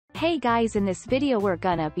Hey guys, in this video we're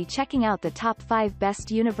gonna be checking out the top 5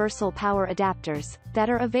 best universal power adapters that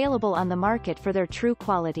are available on the market for their true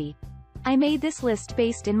quality. I made this list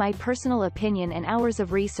based in my personal opinion and hours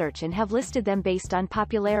of research and have listed them based on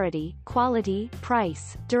popularity, quality,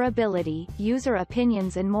 price, durability, user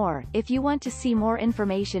opinions and more. If you want to see more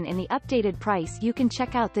information in the updated price, you can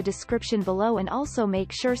check out the description below and also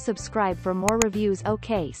make sure subscribe for more reviews.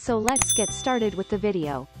 Okay, so let's get started with the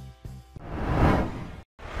video.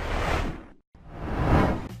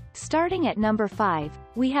 Starting at number 5,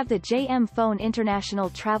 we have the JMFone International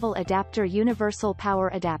Travel Adapter Universal Power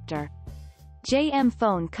Adapter.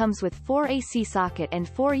 JMFone comes with 4 AC socket and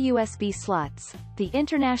 4 USB slots. The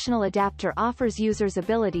international adapter offers users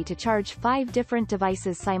ability to charge 5 different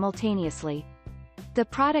devices simultaneously. The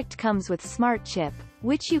product comes with smart chip,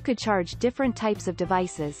 which you could charge different types of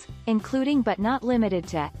devices, including but not limited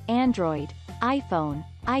to Android, iPhone,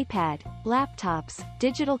 iPad, laptops,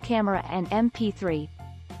 digital camera and MP3.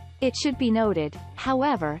 It should be noted,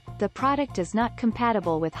 however, the product is not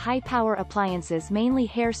compatible with high-power appliances, mainly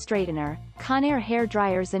hair straightener, Conair hair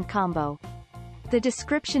dryers and combo. The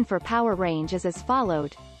description for power range is as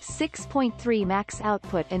followed: 6.3 max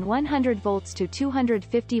output and 100 volts to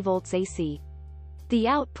 250 volts AC. The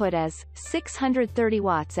output is 630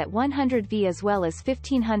 watts at 100 V as well as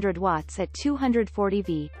 1500 watts at 240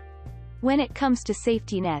 V. When it comes to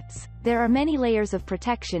safety nets, there are many layers of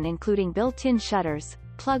protection including built-in shutters,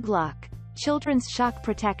 plug lock, children's shock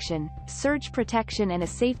protection, surge protection and a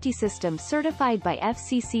safety system certified by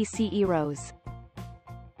FCC CE RoHS.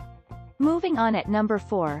 Moving on, at number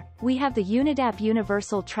 4, we have the Unidap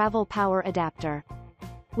Universal Travel Power Adapter.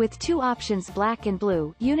 With 2 options, black and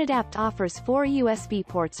blue, Unidap offers 4 USB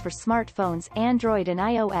ports for smartphones, Android and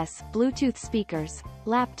iOS, Bluetooth speakers,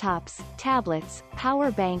 laptops, tablets,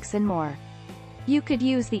 power banks and more. You could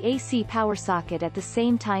use the AC power socket at the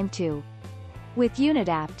same time too. With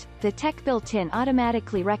Unidap, the tech built-in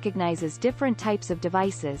automatically recognizes different types of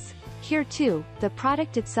devices. Here too, the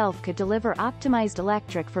product itself could deliver optimized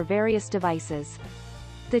electric for various devices.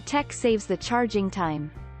 The tech saves the charging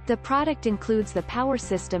time. The product includes the power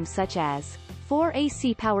system such as 4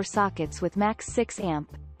 AC power sockets with max 6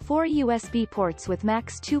 amp, 4 USB ports with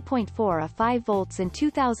max 2.4 a 5 volts and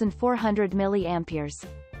 2400 milliamperes.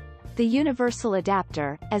 The universal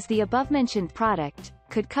adapter, as the above-mentioned product,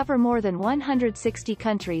 could cover more than 160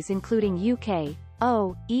 countries including UK,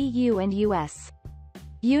 EU and US.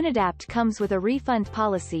 Unidap comes with a refund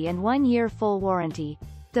policy and 1-year full warranty.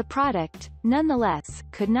 The product, nonetheless,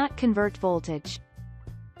 could not convert voltage.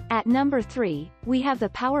 At number 3, we have the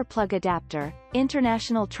Power Plug Adapter,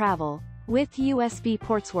 International Travel, with USB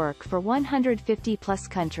ports, work for 150 plus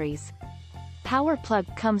countries. Power Plug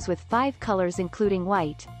comes with 5 colors including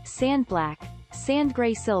white, sand black, sand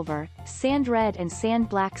gray silver, sand red and sand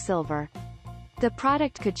black silver. The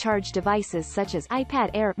product could charge devices such as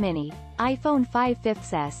iPad Air Mini, iPhone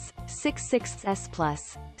 5/5s, 6/6s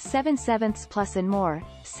Plus, 7/7s Plus and more,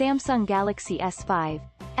 Samsung Galaxy S5,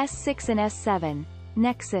 S6 and S7,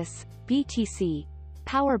 Nexus, BTC,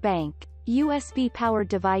 power bank, USB-powered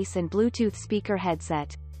device and Bluetooth speaker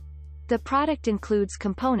headset. The product includes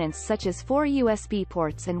components such as 4 USB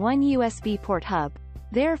ports and 1 USB port hub.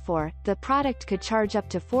 Therefore, the product could charge up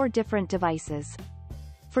to 4 different devices.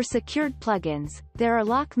 For secured plugins, there are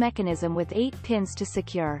lock mechanism with 8 pins to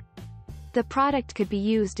secure. The product could be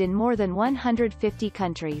used in more than 150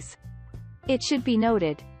 countries. It should be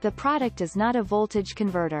noted, the product is not a voltage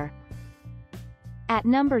converter. At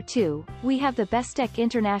number 2, we have the Bestek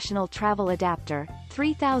International Travel Adapter,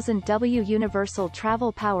 3000W Universal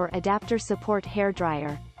Travel Power Adapter Support Hair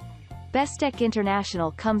Dryer. Bestek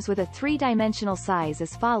International comes with a 3-dimensional size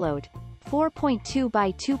as followed: 4.2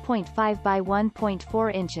 by 2.5 by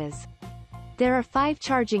 1.4 inches. There are 5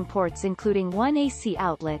 charging ports including 1 AC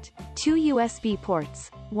outlet, 2 USB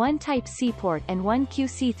ports, 1 Type-C port and 1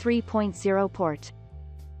 QC 3.0 port.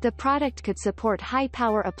 The product could support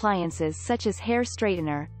high-power appliances such as hair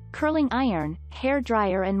straightener, curling iron, hair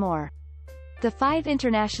dryer and more. The 5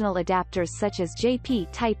 international adapters such as JP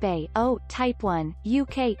Type A, O Type 1,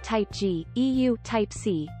 UK Type G, EU Type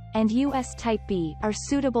C, and US Type B are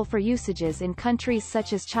suitable for usages in countries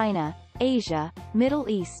such as China, Asia, Middle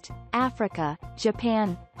East, Africa,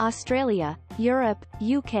 Japan, Australia, Europe,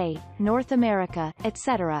 UK, North America,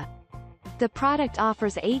 etc. The product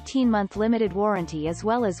offers 18-month limited warranty as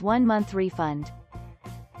well as 1-month refund.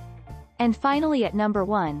 And finally, at number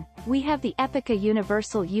 1, we have the Epicka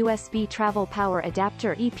Universal USB Travel Power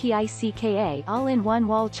Adapter Epicka All-in-One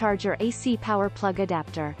Wall Charger AC Power Plug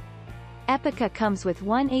Adapter. Epicka comes with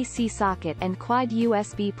 1 AC socket and quad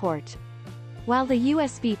USB port. While the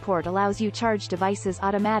USB port allows you charge devices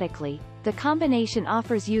automatically, the combination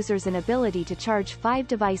offers users an ability to charge 5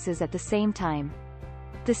 devices at the same time.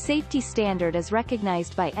 The safety standard is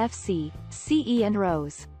recognized by FC, CE and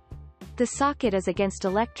RoHS. The socket is against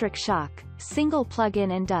electric shock, single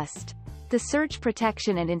plug-in and dust. The surge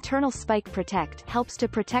protection and internal spike protect helps to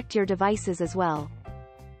protect your devices as well.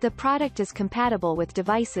 The product is compatible with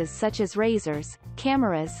devices such as razors,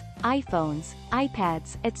 cameras, iPhones,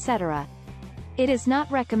 iPads, etc. It is not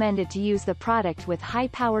recommended to use the product with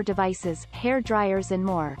high-power devices, hair dryers and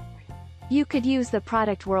more. You could use the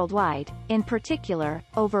product worldwide, in particular,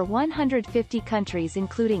 over 150 countries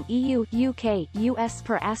including EU, UK, US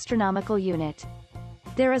per astronomical unit.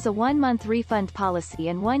 There is a 1-month refund policy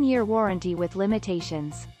and 1-year warranty with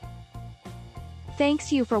limitations.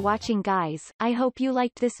 Thanks you for watching guys, I hope you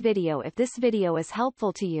liked this video. If this video is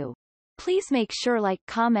helpful to you, please make sure like,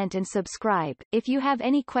 comment and subscribe. If you have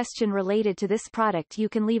any question related to this product you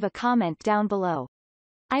can leave a comment down below.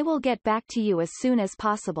 I will get back to you as soon as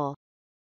possible.